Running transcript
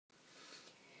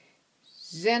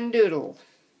Zen Doodle.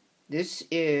 This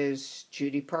is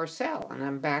Judy Parsell, and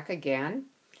I'm back again.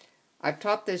 I've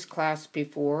taught this class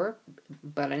before,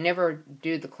 but I never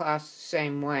do the class the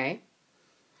same way.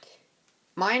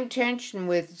 My intention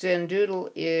with Zen Doodle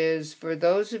is for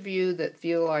those of you that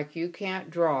feel like you can't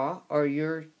draw or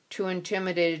you're too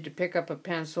intimidated to pick up a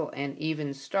pencil and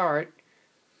even start,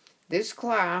 this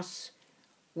class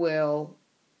will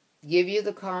give you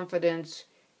the confidence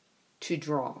to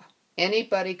draw.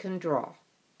 Anybody can draw.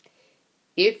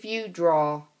 If you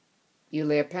draw, you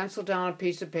lay a pencil down on a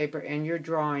piece of paper and you're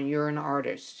drawing, you're an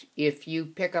artist. If you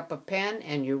pick up a pen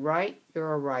and you write,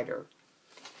 you're a writer.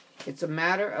 It's a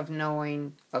matter of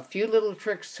knowing a few little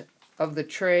tricks of the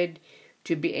trade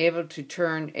to be able to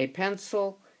turn a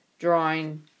pencil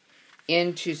drawing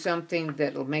into something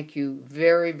that will make you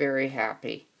very, very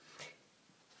happy.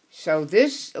 So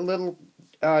this little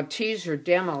teaser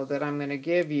demo that I'm going to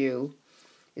give you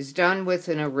is done with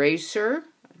an eraser.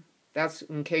 That's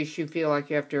in case you feel like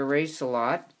you have to erase a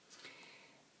lot.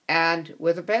 And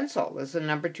with a pencil. This is a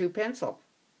number 2 pencil.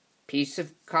 Piece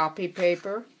of copy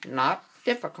paper, not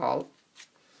difficult.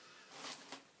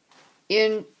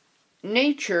 In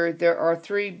nature, there are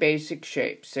 3 basic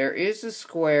shapes. There is a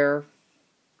square,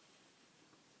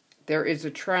 there is a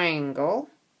triangle,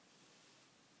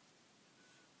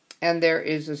 and there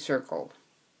is a circle.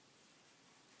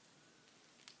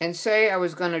 And say I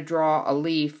was going to draw a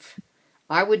leaf,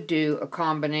 I would do a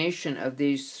combination of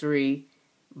these 3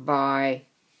 by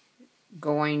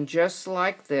going just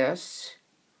like this,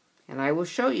 and I will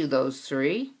show you those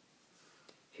 3.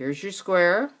 Here's your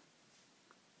square,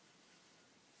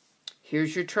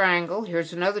 here's your triangle,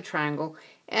 here's another triangle,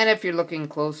 and if you're looking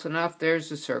close enough,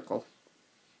 there's a circle.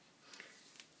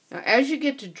 Now, as you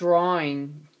get to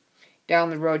drawing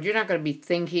down the road, you're not going to be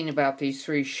thinking about these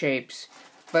 3 shapes,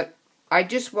 but I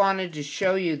just wanted to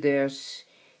show you this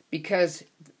because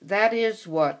that is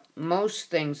what most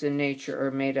things in nature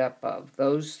are made up of,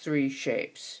 those 3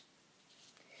 shapes.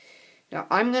 Now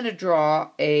I'm going to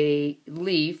draw a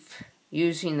leaf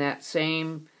using that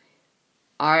same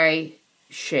eye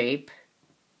shape,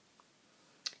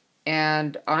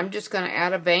 and I'm just going to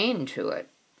add a vein to it.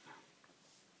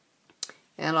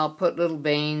 And I'll put little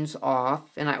veins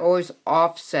off, and I always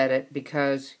offset it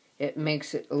because it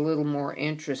makes it a little more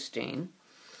interesting.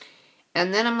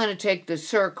 And then I'm going to take the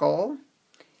circle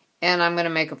and I'm going to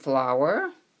make a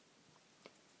flower.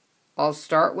 I'll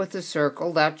start with the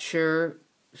circle, that's your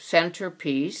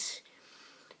centerpiece.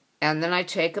 And then I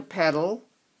take a petal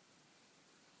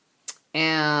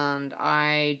and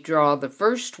I draw the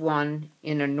first one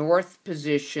in a north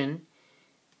position,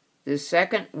 the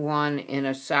second one in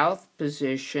a south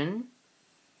position,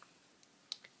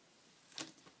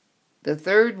 the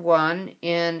third one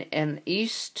in an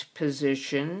east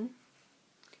position,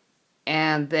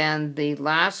 and then the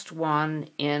last one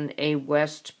in a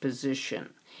west position.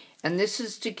 And this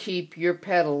is to keep your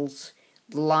petals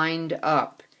lined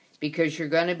up because you're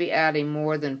going to be adding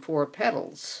more than 4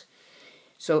 petals.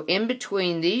 So in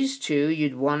between these 2,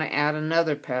 you'd want to add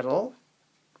another petal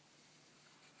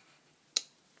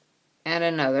and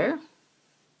another.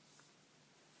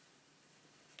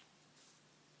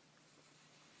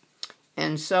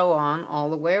 And so on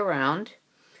all the way around.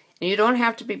 And you don't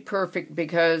have to be perfect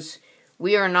because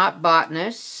we are not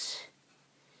botanists.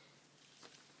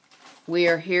 We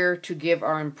are here to give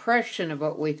our impression of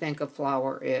what we think a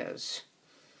flower is.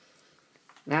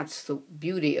 That's the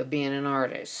beauty of being an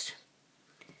artist.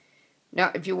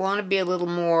 Now, if you want to be a little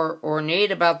more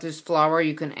ornate about this flower,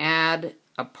 you can add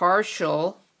a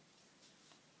partial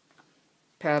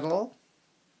petal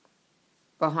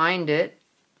behind it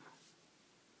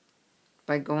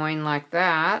by going like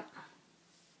that.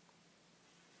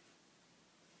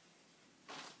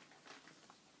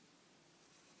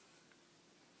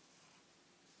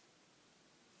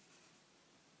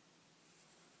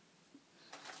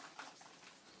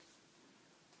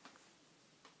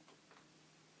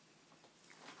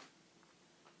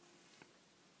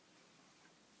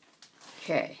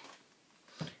 Okay,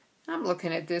 I'm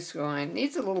looking at this going,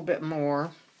 needs a little bit more,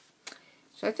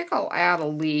 so I think I'll add a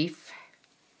leaf.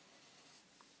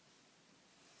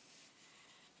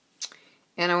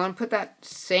 And I want to put that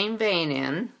same vein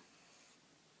in.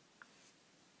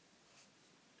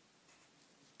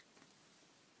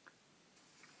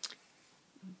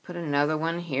 Put another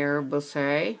one here, we'll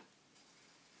say.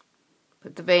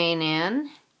 Put the vein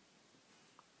in.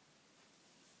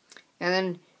 And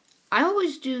then I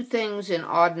always do things in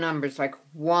odd numbers, like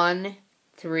 1,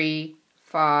 3,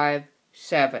 5,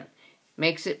 7.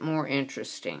 Makes it more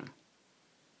interesting.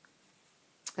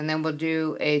 And then we'll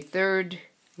do a third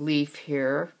leaf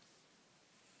here.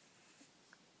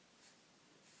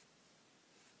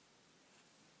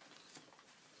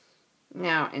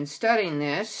 Now, in studying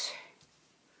this,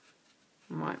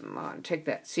 I might take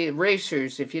that. See,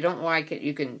 erasers, if you don't like it,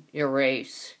 you can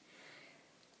erase.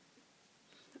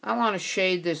 I want to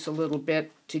shade this a little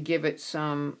bit to give it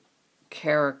some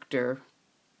character.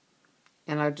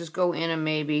 And I'll just go in and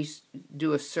maybe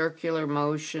do a circular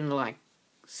motion like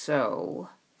so.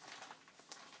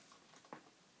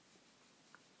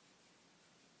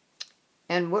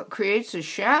 And what creates a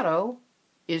shadow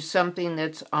is something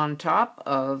that's on top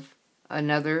of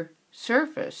another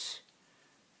surface.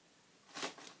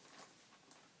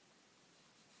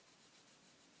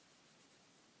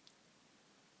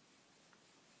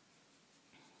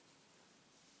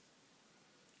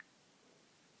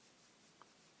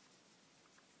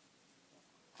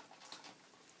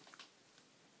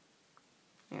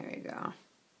 There you go.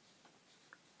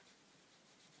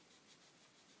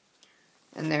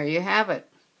 And there you have it.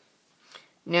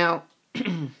 Now,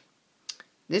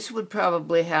 this would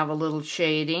probably have a little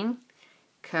shading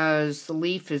because the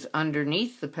leaf is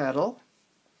underneath the petal.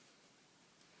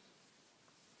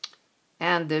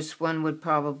 And this one would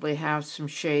probably have some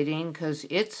shading because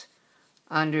it's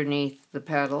underneath the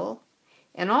petal.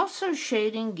 And also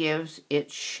shading gives it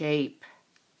shape.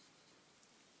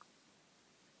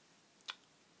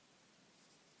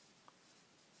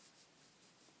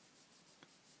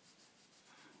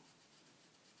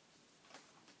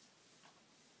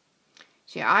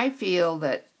 See, I feel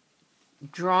that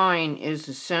drawing is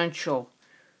essential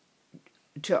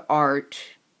to art.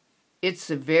 It's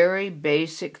the very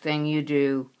basic thing you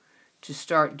do to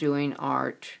start doing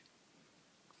art.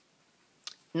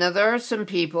 Now, there are some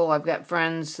people, I've got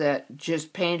friends that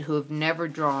just paint who have never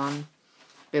drawn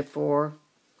before,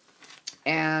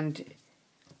 and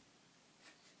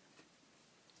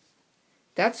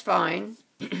that's fine.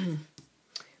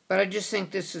 But I just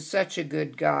think this is such a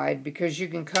good guide because you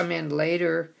can come in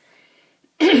later,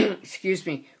 excuse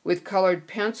me, with colored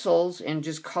pencils and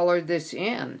just color this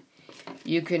in.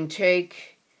 You can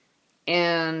take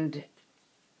and,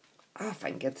 if I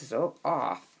can get this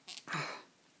off,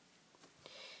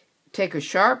 take a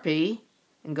Sharpie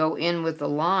and go in with the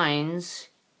lines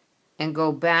and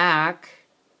go back.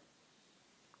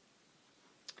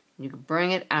 You can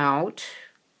bring it out.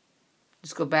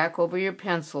 Just go back over your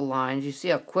pencil lines. You see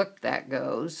how quick that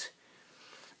goes.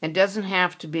 It doesn't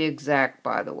have to be exact,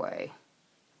 by the way.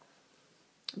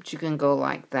 But you can go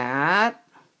like that.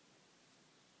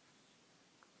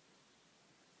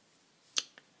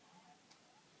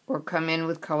 Or come in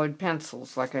with colored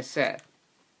pencils, like I said.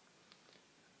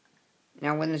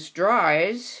 Now when this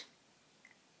dries,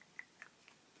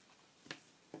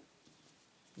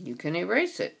 you can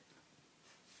erase it.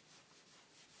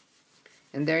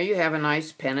 And there you have a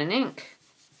nice pen and ink.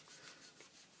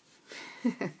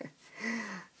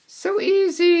 So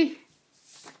easy.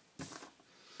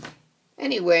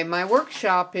 Anyway, my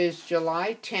workshop is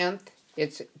July 10th.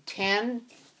 It's 10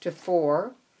 to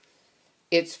 4.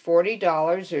 It's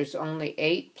 $40. There's only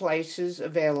 8 places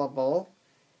available.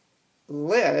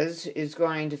 Liz is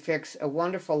going to fix a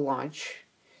wonderful lunch.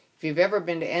 If you've ever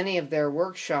been to any of their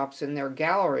workshops and their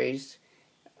galleries,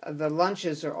 the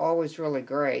lunches are always really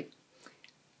great.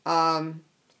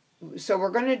 So we're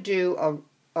going to do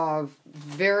a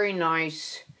very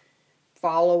nice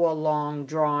follow-along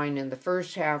drawing in the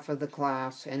first half of the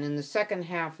class, and in the second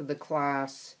half of the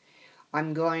class,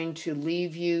 I'm going to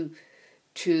leave you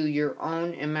to your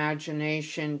own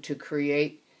imagination to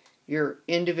create your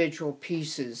individual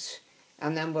pieces,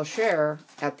 and then we'll share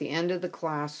at the end of the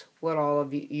class what all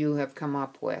of you have come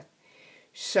up with.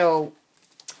 So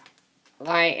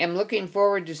I am looking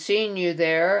forward to seeing you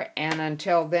there, and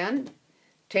until then,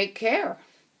 take care.